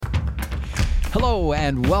Hello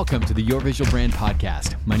and welcome to the Your Visual Brand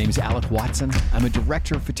podcast. My name is Alec Watson. I'm a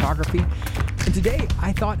director of photography. And today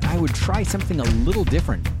I thought I would try something a little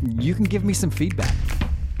different. You can give me some feedback.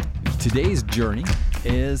 Today's journey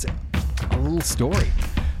is a little story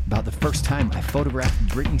about the first time I photographed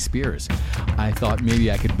Britney Spears. I thought maybe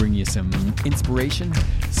I could bring you some inspiration,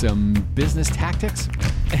 some business tactics,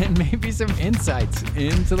 and maybe some insights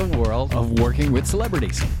into the world of working with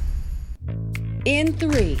celebrities. In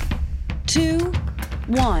 3, 2,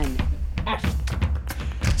 1.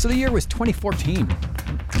 So the year was 2014,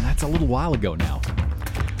 and that's a little while ago now.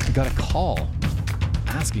 I got a call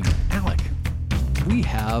asking, Alec, we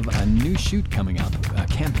have a new shoot coming up, a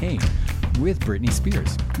campaign with Britney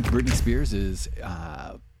Spears. Britney Spears is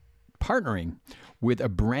partnering with a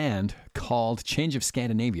brand called Change of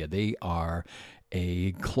Scandinavia. They are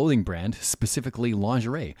a clothing brand, specifically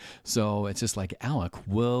lingerie. So it's just like, Alec,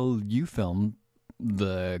 will you film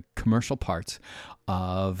the commercial parts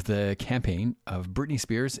of the campaign of Britney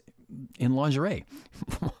Spears in lingerie?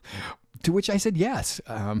 To which I said yes.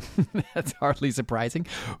 That's hardly surprising.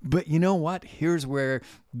 But you know what? Here's where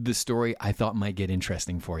the story I thought might get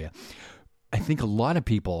interesting for you. I think a lot of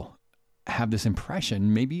people have this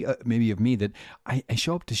impression, maybe of me, that I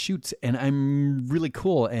show up to shoots and I'm really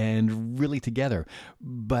cool and really together.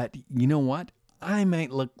 But you know what? I might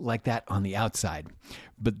look like that on the outside,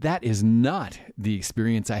 but that is not the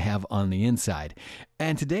experience I have on the inside.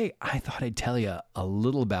 And today I thought I'd tell you a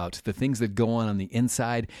little about the things that go on the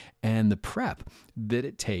inside and the prep that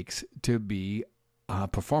it takes to be a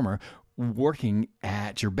performer working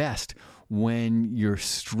at your best when you're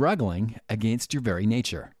struggling against your very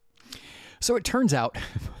nature. So it turns out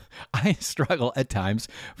I struggle at times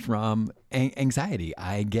from anxiety.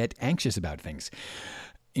 I get anxious about things.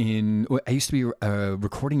 I used to be a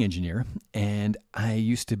recording engineer, and I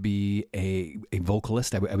used to be a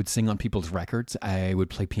vocalist. I would sing on people's records. I would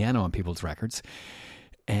play piano on people's records,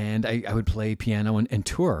 and I would play piano and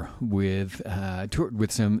tour with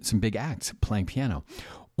some big acts playing piano.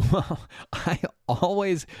 Well, I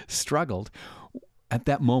always struggled at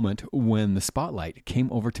that moment when the spotlight came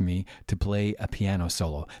over to me to play a piano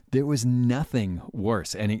solo. There was nothing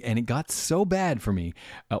worse, and it got so bad for me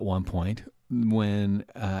at one point when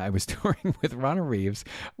I was touring with Ronald Reeves,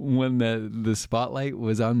 when the spotlight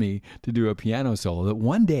was on me to do a piano solo, that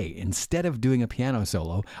one day, instead of doing a piano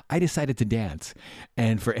solo, I decided to dance.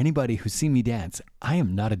 And for anybody who's seen me dance, I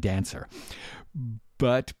am not a dancer.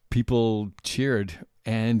 But people cheered,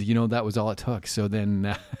 and that was all it took. So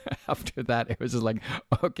then after that, it was just like,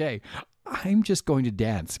 okay, I'm just going to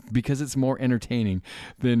dance because it's more entertaining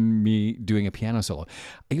than me doing a piano solo.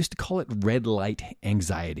 I used to call it red light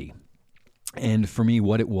anxiety. And for me,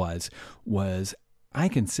 what it was I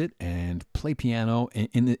can sit and play piano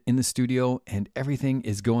in the studio and everything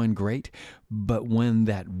is going great. But when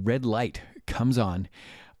that red light comes on,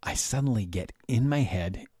 I suddenly get in my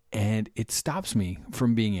head and it stops me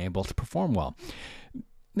from being able to perform well.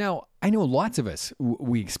 Now, I know lots of us,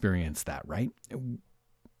 we experience that, right?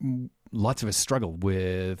 Lots of us struggle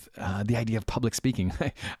with the idea of public speaking.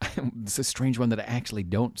 It's a strange one that I actually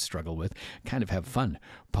don't struggle with. Kind of have fun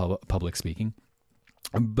public speaking.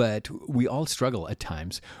 But we all struggle at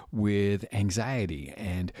times with anxiety.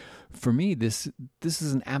 And for me, this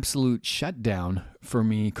is an absolute shutdown for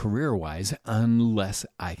me career-wise unless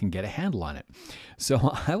I can get a handle on it.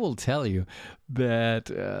 So I will tell you that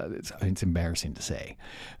it's embarrassing to say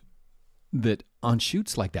that on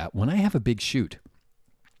shoots like that, when I have a big shoot,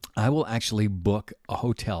 I will actually book a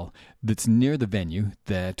hotel that's near the venue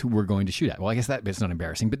that we're going to shoot at. Well, I guess that bit's not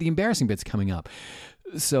embarrassing, but the embarrassing bit's coming up.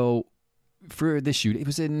 So for this shoot, it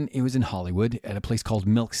was in Hollywood at a place called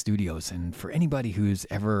Milk Studios. And for anybody who's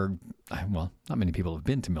ever, well, not many people have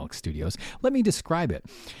been to Milk Studios, let me describe it.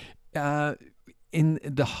 In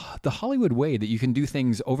the Hollywood way that you can do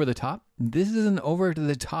things over the top, this is an over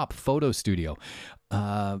the top photo studio.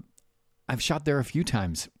 I've shot there a few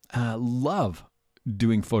times. Love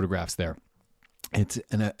doing photographs there. It's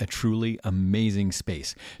a truly amazing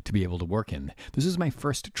space to be able to work in. This is my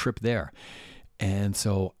first trip there. And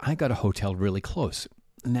so I got a hotel really close.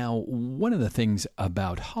 Now, one of the things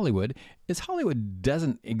about Hollywood is Hollywood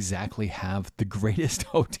doesn't exactly have the greatest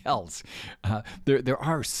hotels. There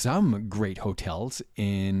are some great hotels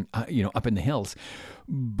in up in the hills,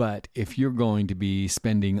 but if you're going to be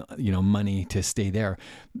spending money to stay there,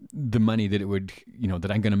 the money that it would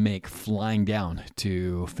that I'm going to make flying down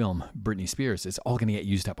to film Britney Spears is all going to get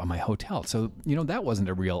used up on my hotel. So that wasn't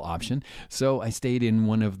a real option. So I stayed in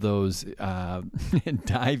one of those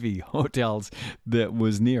divey hotels that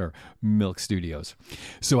was near Milk Studios.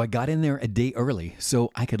 So I got in there a day early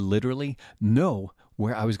so I could literally know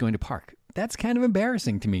where I was going to park. that's kind of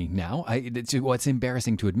embarrassing to me now. It's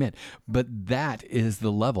embarrassing to admit, but that is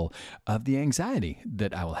the level of the anxiety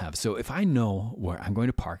that I will have. So if I know where I'm going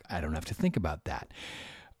to park, I don't have to think about that.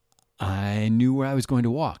 I knew where I was going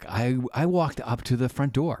to walk. I walked up to the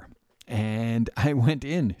front door and I went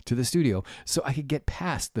in to the studio so I could get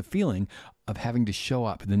past the feeling of having to show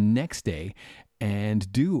up the next day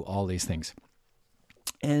and do all these things.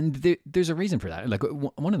 And there's a reason for that. Like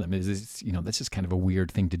one of them is, that's just kind of a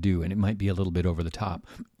weird thing to do, and it might be a little bit over the top.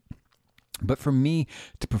 But for me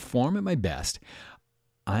to perform at my best,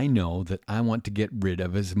 I know that I want to get rid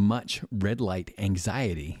of as much red light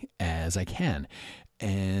anxiety as I can.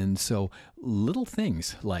 And so little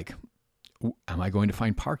things like, am I going to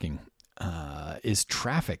find parking? Is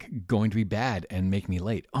traffic going to be bad and make me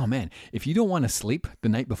late? Oh man, if you don't want to sleep the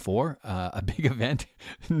night before a big event,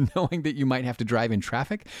 knowing that you might have to drive in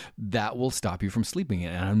traffic, that will stop you from sleeping,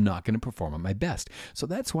 and I'm not going to perform at my best. So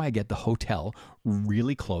that's why I get the hotel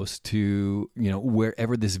really close to,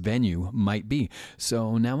 wherever this venue might be.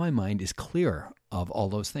 So now my mind is clear of all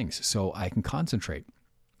those things, so I can concentrate.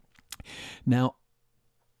 Now,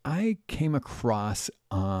 I came across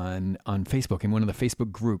on Facebook, in one of the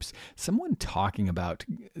Facebook groups, someone talking about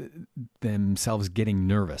themselves getting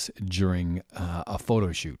nervous during a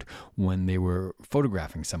photo shoot when they were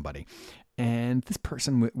photographing somebody. And this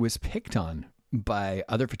person was picked on by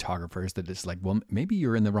other photographers that it's like, well, maybe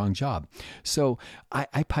you're in the wrong job. So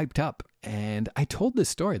I piped up and I told this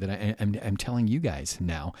story that I'm telling you guys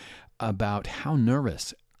now about how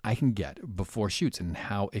nervous I can get before shoots and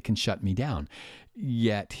how it can shut me down.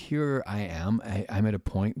 Yet here I am. I'm at a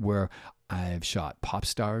point where I've shot pop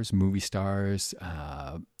stars, movie stars,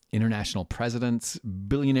 international presidents,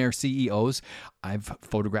 billionaire CEOs. I've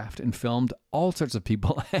photographed and filmed all sorts of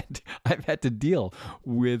people, and I've had to deal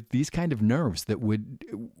with these kind of nerves that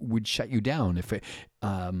would shut you down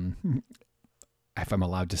if I'm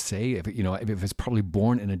allowed to say, if it's probably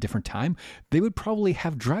born in a different time, they would probably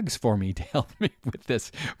have drugs for me to help me with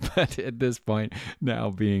this. But at this point,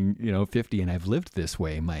 now being, 50 and I've lived this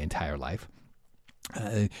way my entire life,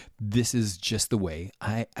 this is just the way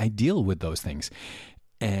I deal with those things.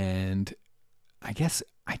 And I guess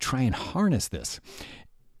I try and harness this.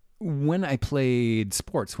 When I played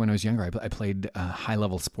sports, when I was younger, I played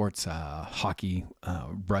high-level sports, hockey,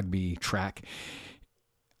 rugby, track.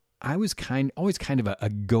 I was always kind of a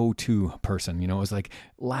go-to person. It was like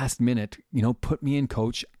last minute, put me in,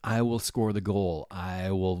 coach. I will score the goal.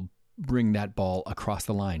 I will bring that ball across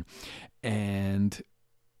the line. And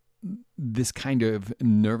this kind of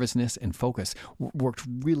nervousness and focus worked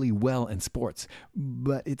really well in sports,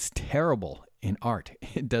 but it's terrible in art.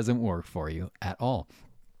 It doesn't work for you at all.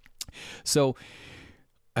 So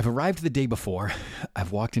I've arrived the day before.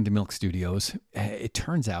 I've walked into Milk Studios. It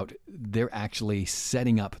turns out they're actually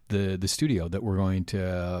setting up the studio that we're going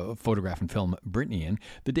to photograph and film Brittany in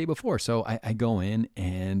the day before. So I go in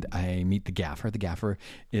and I meet the gaffer. The gaffer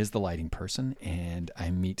is the lighting person, and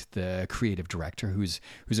I meet the creative director, who's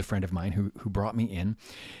a friend of mine who brought me in.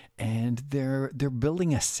 And they're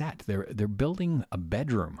building a set. They're building a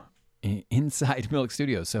bedroom inside Milk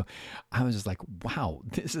Studios. So I was just like, wow,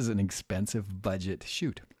 this is an expensive budget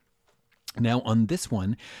shoot. Now on this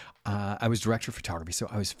one, I was director of photography, so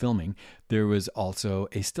I was filming. There was also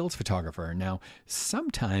a stills photographer. Now,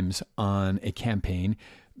 sometimes on a campaign,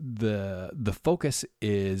 the focus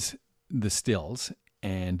is the stills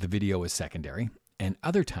and the video is secondary. And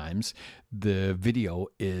other times, the video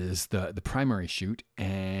is the primary shoot,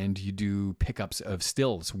 and you do pickups of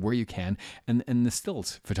stills where you can, and the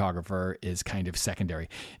stills photographer is kind of secondary.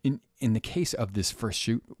 In the case of this first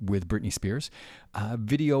shoot with Britney Spears,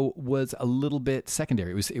 video was a little bit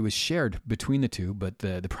secondary. It was shared between the two, but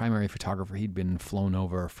the primary photographer, he'd been flown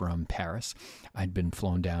over from Paris. I'd been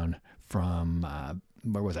flown down from,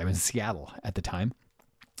 where was I? I was in Seattle at the time.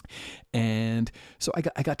 And so I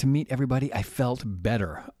got to meet everybody. I felt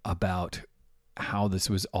better about how this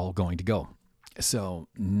was all going to go. So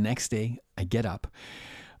next day I get up,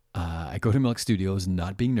 I go to Milk Studios,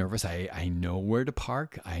 not being nervous. I know where to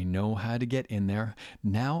park. I know how to get in there.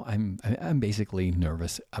 Now I'm basically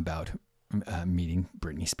nervous about meeting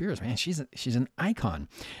Britney Spears. Man, she's an icon.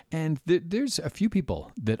 And there's a few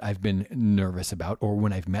people that I've been nervous about, or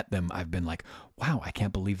when I've met them, I've been like, wow, I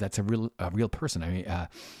can't believe that's a real person. I mean,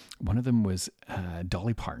 one of them was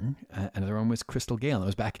Dolly Parton. Another one was Crystal Gayle. That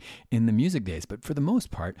was back in the music days. But for the most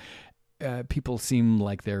part, people seem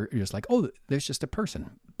like they're just like, oh, there's just a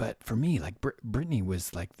person. But for me, like Britney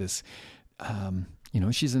was like this,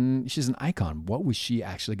 she's an icon. What was she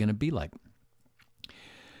actually going to be like?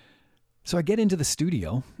 So I get into the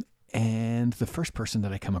studio, and the first person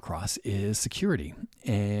that I come across is security.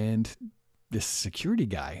 And this security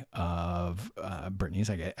guy of Brittany's,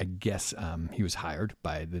 I guess he was hired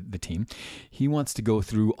by the team. He wants to go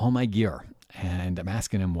through all my gear, and I'm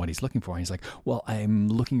asking him what he's looking for. And he's like, well, I'm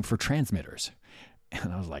looking for transmitters.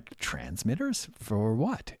 And I was like, transmitters? For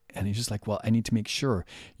what? And he's just like, well, I need to make sure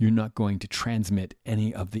you're not going to transmit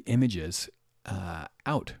any of the images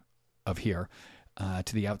out of here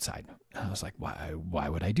to the outside. And I was like, why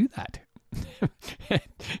would I do that?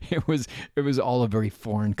 It was all a very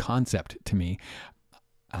foreign concept to me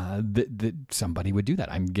that somebody would do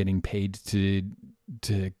that. I'm getting paid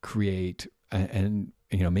to create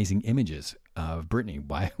amazing images of Brittany.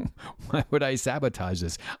 Why would I sabotage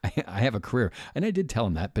this? I have a career, and I did tell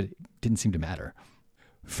him that, but it didn't seem to matter.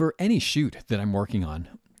 For any shoot that I'm working on,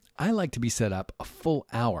 I like to be set up a full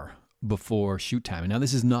hour before shoot time. And now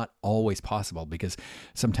this is not always possible because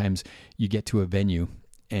sometimes you get to a venue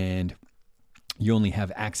and you only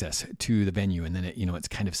have access to the venue, and then it's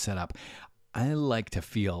kind of set up. I like to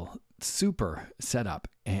feel super set up.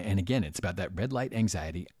 And again, it's about that red light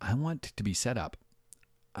anxiety. I want to be set up.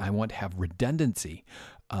 I want to have redundancy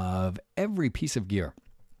of every piece of gear.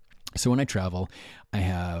 So when I travel, I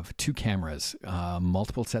have 2 cameras,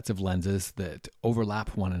 multiple sets of lenses that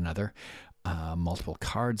overlap one another, multiple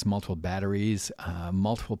cards, multiple batteries,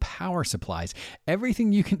 multiple power supplies,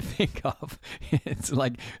 everything you can think of. It's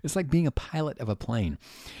like being a pilot of a plane.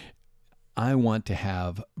 I want to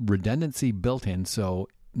have redundancy built in, so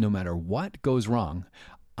no matter what goes wrong,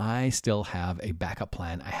 I still have a backup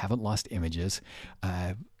plan. I haven't lost images.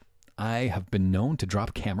 I have been known to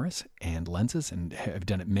drop cameras and lenses, and have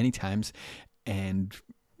done it many times, and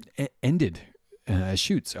ended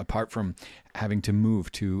shoots apart from having to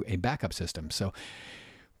move to a backup system. So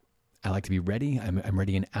I like to be ready. I'm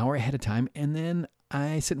ready an hour ahead of time, and then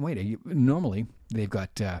I sit and wait. Normally, they've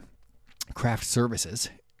got craft services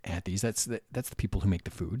at these. That's the people who make the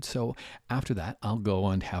food. So after that, I'll go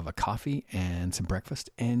and have a coffee and some breakfast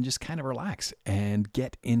and just kind of relax and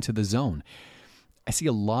get into the zone. I see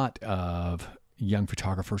a lot of young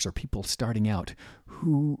photographers or people starting out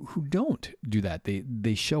who don't do that.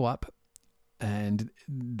 They show up and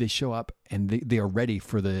they are ready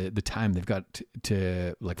for the time they've got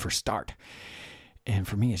to like for start. And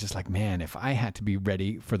for me, it's just like, man, if I had to be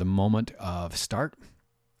ready for the moment of start,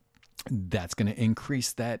 that's going to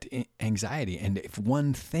increase that anxiety. And if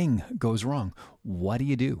one thing goes wrong, what do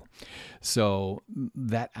you do? So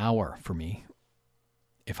that hour for me,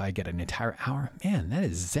 if I get an entire hour, man, that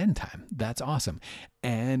is Zen time. That's awesome.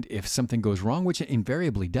 And if something goes wrong, which it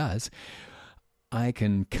invariably does, I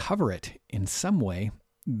can cover it in some way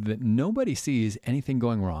that nobody sees anything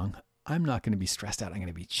going wrong. I'm not going to be stressed out. I'm going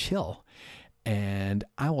to be chill. And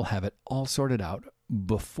I will have it all sorted out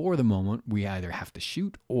before the moment we either have to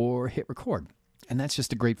shoot or hit record. And that's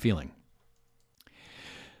just a great feeling.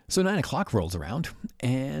 So 9 o'clock rolls around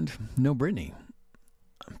and no Brittany.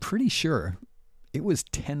 I'm pretty sure it was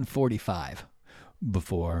 10:45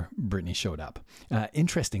 before Brittany showed up.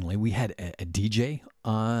 Interestingly, we had a DJ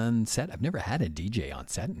on set. I've never had a DJ on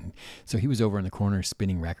set. And so he was over in the corner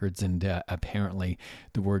spinning records, and apparently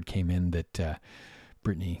the word came in that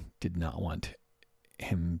Brittany did not want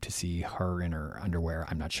him to see her in her underwear.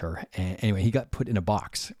 I'm not sure. Anyway, he got put in a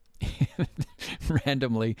box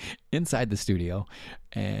randomly inside the studio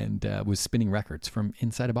and was spinning records from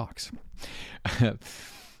inside a box.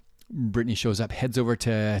 Brittany shows up, heads over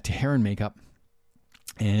to hair and makeup,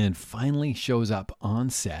 and finally shows up on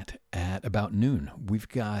set at about noon. We've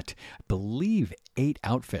got, I believe, 8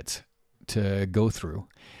 outfits to go through.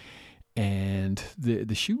 And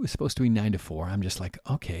the shoot was supposed to be 9 to 4. I'm just like,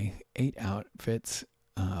 okay, 8 outfits,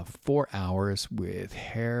 4 hours with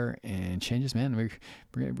hair and changes. Man, we're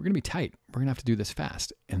going to be tight. We're going to have to do this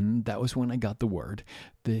fast. And that was when I got the word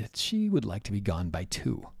that she would like to be gone by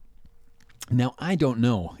 2. Now, I don't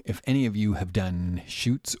know if any of you have done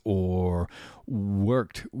shoots or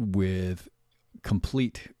worked with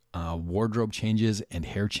complete wardrobe changes and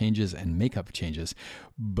hair changes and makeup changes,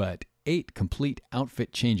 but 8 complete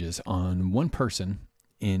outfit changes on one person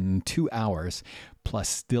in 2 hours, plus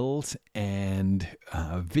stills and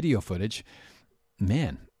video footage,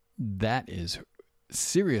 man, that is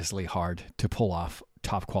seriously hard to pull off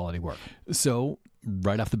top quality work. So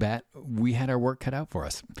right off the bat, we had our work cut out for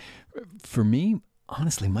us. For me,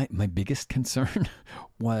 honestly, my biggest concern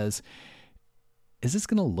was, is this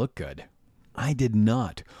going to look good? I did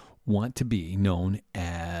not want to be known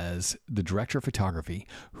as the director of photography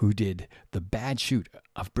who did the bad shoot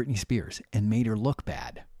of Britney Spears and made her look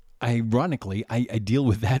bad. Ironically, I deal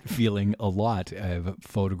with that feeling a lot. I've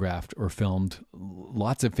photographed or filmed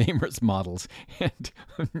lots of famous models, and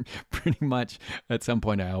pretty much at some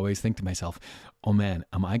point I always think to myself, oh man,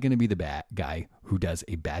 am I going to be the bad guy who does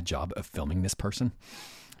a bad job of filming this person?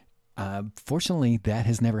 Fortunately, that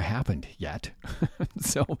has never happened yet.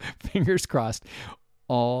 So fingers crossed,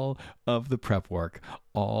 all of the prep work,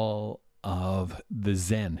 all of the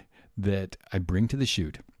zen that I bring to the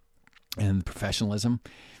shoot and the professionalism,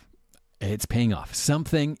 it's paying off.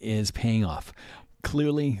 Something is paying off.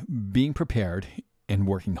 Clearly, being prepared and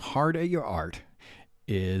working hard at your art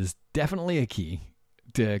is definitely a key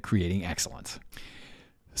to creating excellence.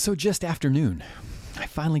 So just after noon, I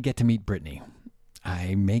finally get to meet Brittany.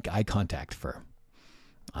 I make eye contact for,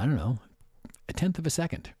 I don't know, a tenth of a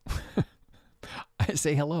second. I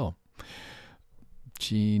say hello.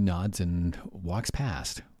 She nods and walks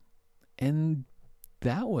past. And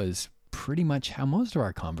that was pretty much how most of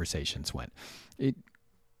our conversations went.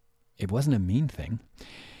 It wasn't a mean thing.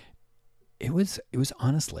 It was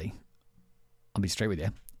honestly, I'll be straight with you,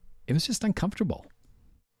 it was just uncomfortable.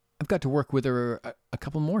 I've got to work with her a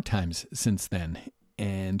couple more times since then,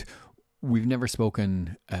 and we've never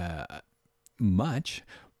spoken much,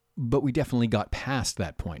 but we definitely got past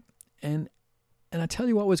that point. And I tell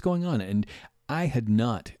you what was going on, and I had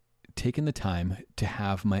not taken the time to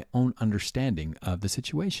have my own understanding of the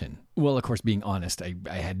situation. Well, of course, being honest, I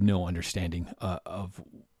had no understanding of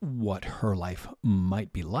what her life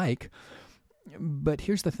might be like. But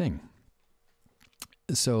here's the thing.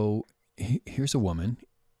 So here's a woman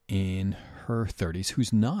in her 30s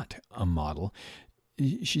who's not a model.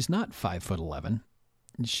 She's not 5'11".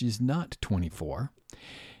 She's not 24.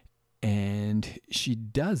 And she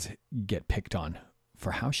does get picked on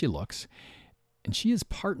for how she looks. And she is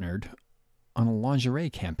partnered on a lingerie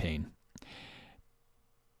campaign.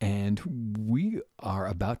 And we are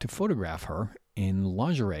about to photograph her in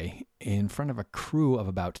lingerie in front of a crew of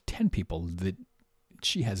about 10 people that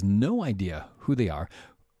she has no idea who they are.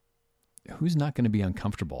 Who's not going to be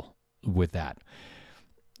uncomfortable with that?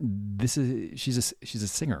 She's a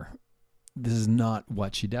singer. This is not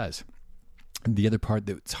what she does. The other part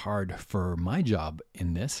that's hard for my job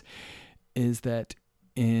in this is that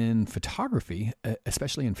in photography,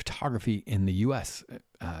 especially in photography in the US,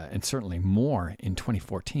 and certainly more in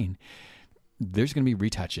 2014, there's going to be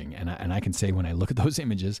retouching. And I can say when I look at those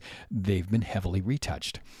images, they've been heavily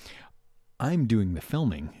retouched. I'm doing the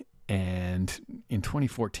filming, and in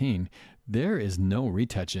 2014, there is no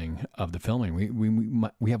retouching of the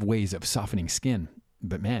filming. We have ways of softening skin.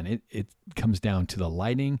 But man, it comes down to the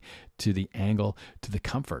lighting, to the angle, to the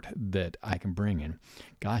comfort that I can bring in.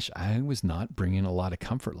 Gosh, I was not bringing a lot of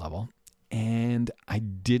comfort level, and I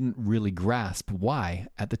didn't really grasp why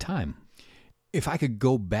at the time. If I could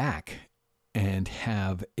go back and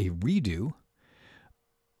have a redo,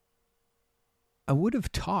 I would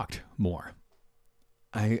have talked more.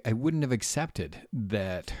 I wouldn't have accepted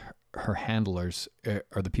that her handlers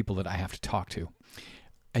are the people that I have to talk to.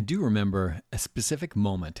 I do remember a specific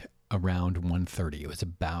moment around 1:30.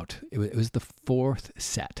 It was the fourth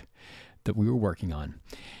set that we were working on.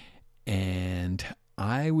 And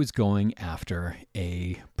I was going after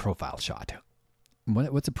a profile shot.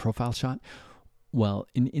 What's a profile shot? Well,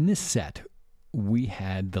 in this set, we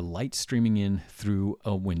had the light streaming in through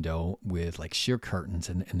a window with like sheer curtains,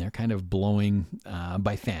 and they're kind of blowing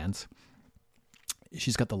by fans.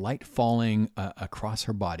 She's got the light falling across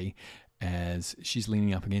her body as she's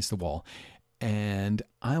leaning up against the wall. And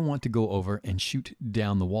I want to go over and shoot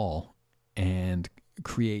down the wall and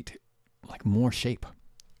create like more shape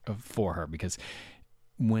for her, because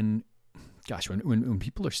when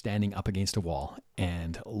people are standing up against a wall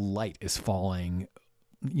and light is falling,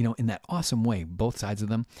 in that awesome way, both sides of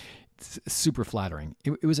them, it's super flattering.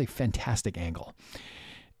 It was a fantastic angle.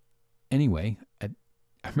 Anyway, I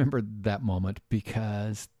remember that moment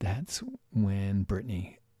because that's when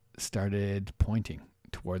Brittany started pointing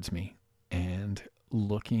towards me and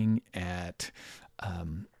looking at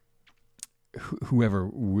whoever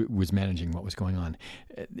was managing what was going on.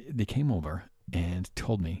 They came over and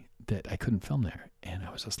told me that I couldn't film there. And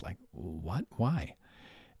I was just like, what? Why?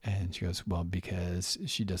 And she goes, well, because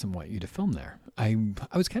she doesn't want you to film there. I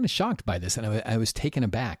was kind of shocked by this, and I was taken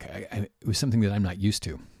aback. It was something that I'm not used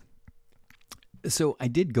to. So I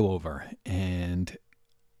did go over and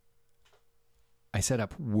I set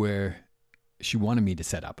up where she wanted me to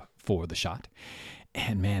set up for the shot.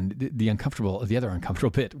 And man, the other uncomfortable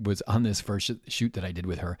bit was on this first shoot that I did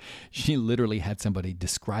with her. She literally had somebody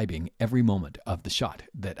describing every moment of the shot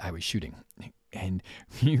that I was shooting. And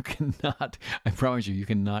I promise you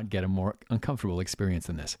cannot get a more uncomfortable experience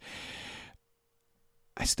than this.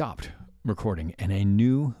 I stopped recording, and I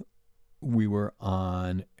knew we were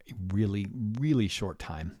on a really, really short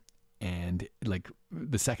time. And like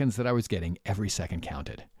the seconds that I was getting, every second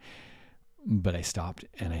counted. But I stopped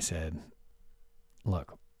and I said,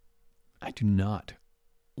 look, I do not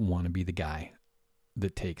want to be the guy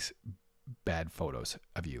that takes bad photos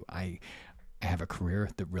of you. I have a career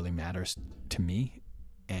that really matters to me,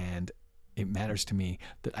 and it matters to me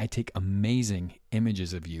that I take amazing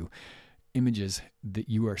images of you, images that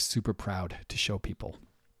you are super proud to show people.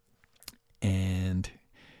 And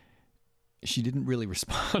she didn't really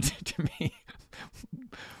respond to me,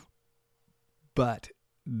 but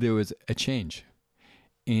there was a change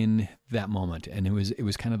in that moment. And it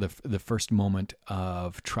was kind of the first moment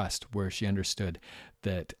of trust where she understood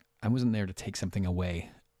that I wasn't there to take something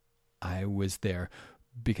away. I was there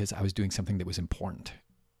because I was doing something that was important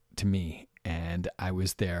to me, and I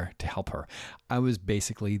was there to help her. I was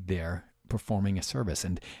basically there performing a service.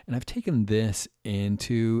 And I've taken this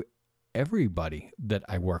into everybody that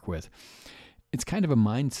I work with. It's kind of a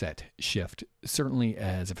mindset shift, certainly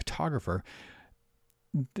as a photographer,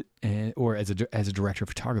 or as a director of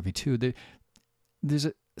photography too. There's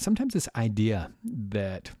sometimes this idea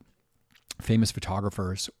that famous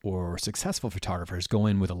photographers or successful photographers go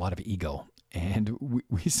in with a lot of ego, and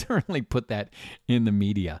we certainly put that in the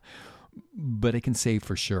media. But I can say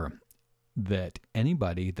for sure that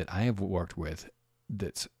anybody that I have worked with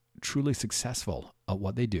that's truly successful at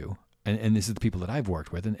what they do, and this is the people that I've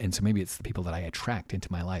worked with, and so maybe it's the people that I attract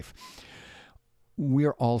into my life,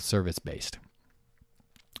 we're all service-based.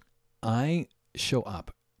 I show up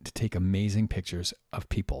to take amazing pictures of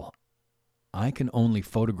people. I can only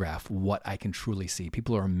photograph what I can truly see.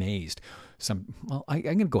 People are amazed. I'm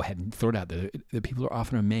going to go ahead and throw it out there. The people are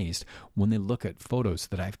often amazed when they look at photos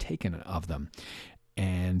that I've taken of them.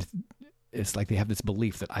 And it's like they have this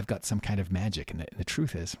belief that I've got some kind of magic. And the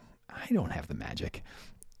truth is, I don't have the magic.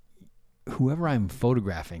 Whoever I'm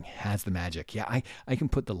photographing has the magic. Yeah, I can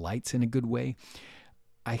put the lights in a good way.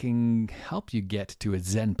 I can help you get to a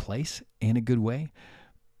Zen place in a good way.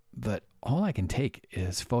 But all I can take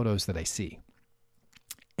is photos that I see.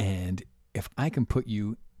 And if I can put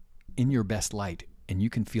you in your best light and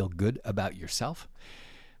you can feel good about yourself,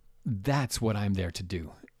 that's what I'm there to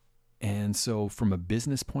do. And so from a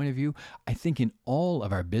business point of view, I think in all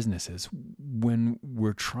of our businesses, when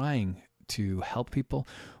we're trying to help people,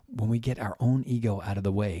 when we get our own ego out of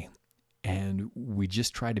the way and we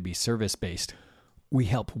just try to be service-based, we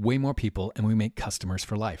help way more people and we make customers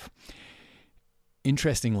for life.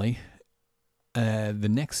 Interestingly, the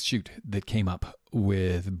next shoot that came up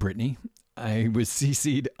with Brittany, I was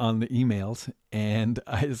CC'd on the emails, and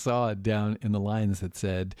I saw down in the lines that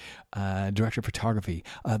said, Director of Photography,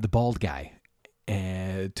 the bald guy.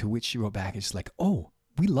 To which she wrote back, it's like, oh,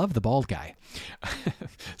 we love the bald guy.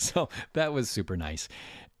 So that was super nice.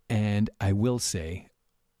 And I will say,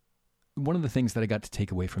 one of the things that I got to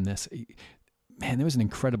take away from this, man, there was an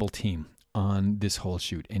incredible team on this whole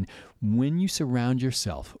shoot. And when you surround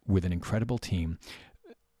yourself with an incredible team,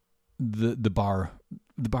 the bar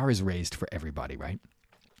is raised for everybody, right?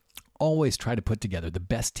 Always try to put together the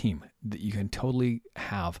best team that you can totally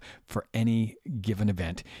have for any given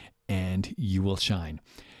event, and you will shine.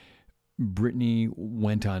 Brittany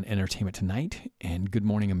went on Entertainment Tonight and Good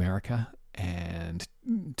Morning America and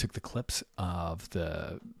took the clips of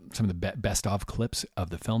some of the best of clips of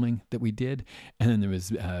the filming that we did. And then there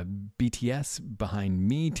was BTS behind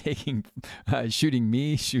me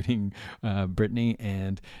shooting Brittany.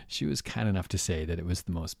 And she was kind enough to say that it was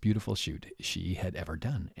the most beautiful shoot she had ever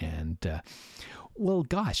done. And well,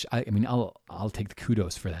 gosh, I mean, I'll take the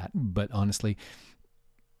kudos for that. But honestly,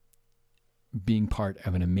 being part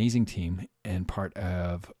of an amazing team and part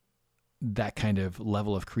of that kind of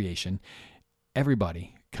level of creation,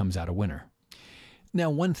 everybody comes out a winner.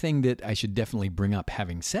 Now, one thing that I should definitely bring up,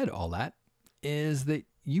 having said all that, is that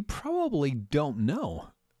you probably don't know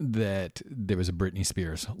that there was a Britney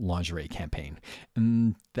Spears lingerie campaign.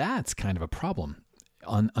 And that's kind of a problem.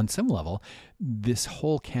 On some level, this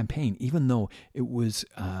whole campaign, even though it was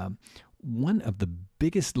one of the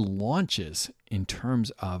biggest launches in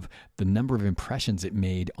terms of the number of impressions it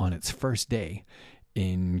made on its first day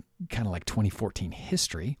in kind of like 2014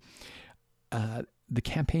 history, the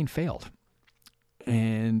campaign failed.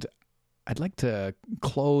 And I'd like to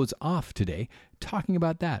close off today talking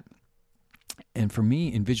about that. And for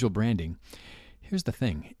me in visual branding, here's the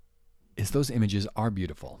thing, is those images are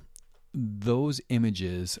beautiful. Those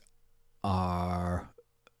images they're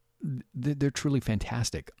truly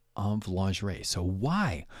fantastic of lingerie. So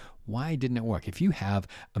why didn't it work? If you have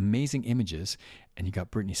amazing images and you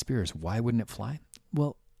got Britney Spears, why wouldn't it fly?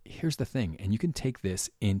 Well, here's the thing, and you can take this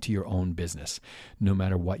into your own business, no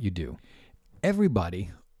matter what you do.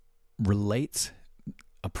 Everybody relates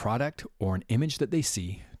a product or an image that they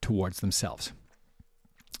see towards themselves.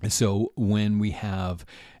 So when we have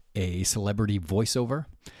a celebrity voiceover,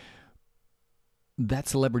 that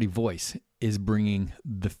celebrity voice is bringing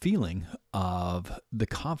the feeling of the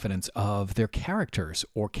confidence of their characters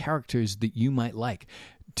or characters that you might like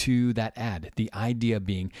to that ad. The idea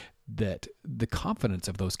being that the confidence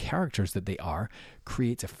of those characters that they are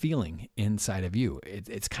creates a feeling inside of you.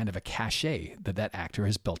 It's kind of a cachet that actor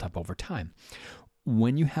has built up over time.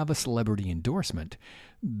 When you have a celebrity endorsement,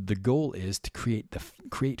 the goal is to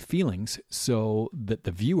create feelings so that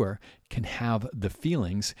the viewer can have the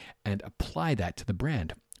feelings and apply that to the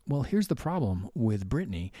brand. Well, here's the problem with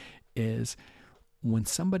Britney is when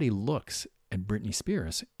somebody looks at Britney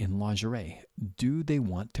Spears in lingerie, do they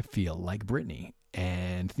want to feel like Britney?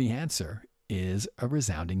 And the answer is a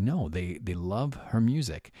resounding no. They love her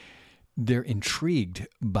music. They're intrigued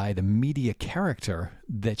by the media character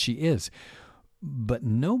that she is. But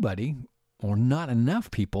nobody or not enough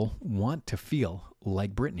people want to feel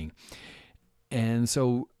like Britney. And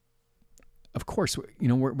so, of course,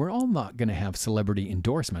 we're all not going to have celebrity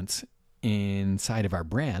endorsements inside of our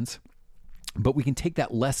brands, but we can take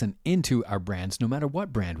that lesson into our brands, no matter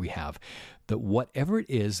what brand we have, that whatever it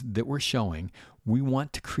is that we're showing, we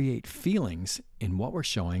want to create feelings in what we're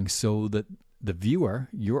showing so that the viewer,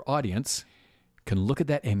 your audience, can look at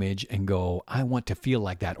that image and go, I want to feel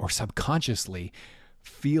like that, or subconsciously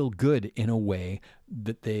feel good in a way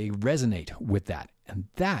that they resonate with that. And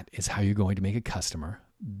that is how you're going to make a customer.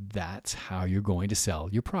 That's how you're going to sell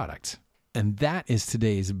your products. And that is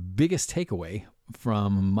today's biggest takeaway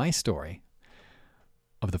from my story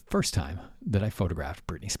of the first time that I photographed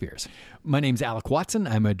Britney Spears. My name's Alec Watson.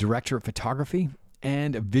 I'm a director of photography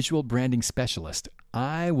and a visual branding specialist.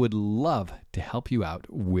 I would love to help you out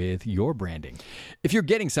with your branding. If you're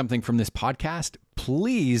getting something from this podcast,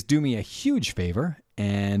 please do me a huge favor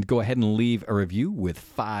and go ahead and leave a review with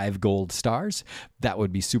 5 gold stars. That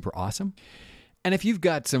would be super awesome. And if you've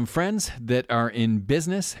got some friends that are in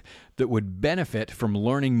business that would benefit from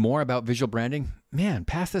learning more about visual branding, man,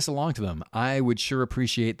 pass this along to them. I would sure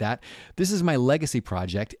appreciate that. This is my legacy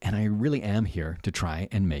project, and I really am here to try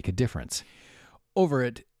and make a difference. Over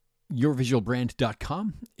at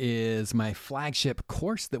yourvisualbrand.com is my flagship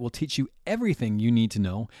course that will teach you everything you need to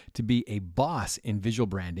know to be a boss in visual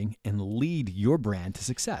branding and lead your brand to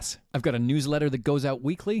success. I've got a newsletter that goes out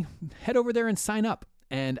weekly. Head over there and sign up,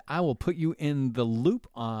 and I will put you in the loop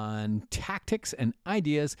on tactics and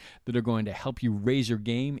ideas that are going to help you raise your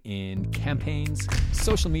game in campaigns,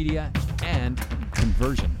 social media, and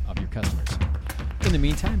conversion of your customers. In the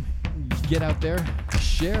meantime, get out there,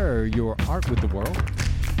 share your art with the world,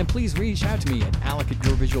 and please reach out to me at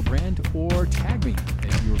Alec@YourVisualBrand or tag me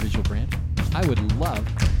at YourVisualBrand. I would love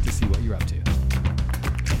to see what you're up to.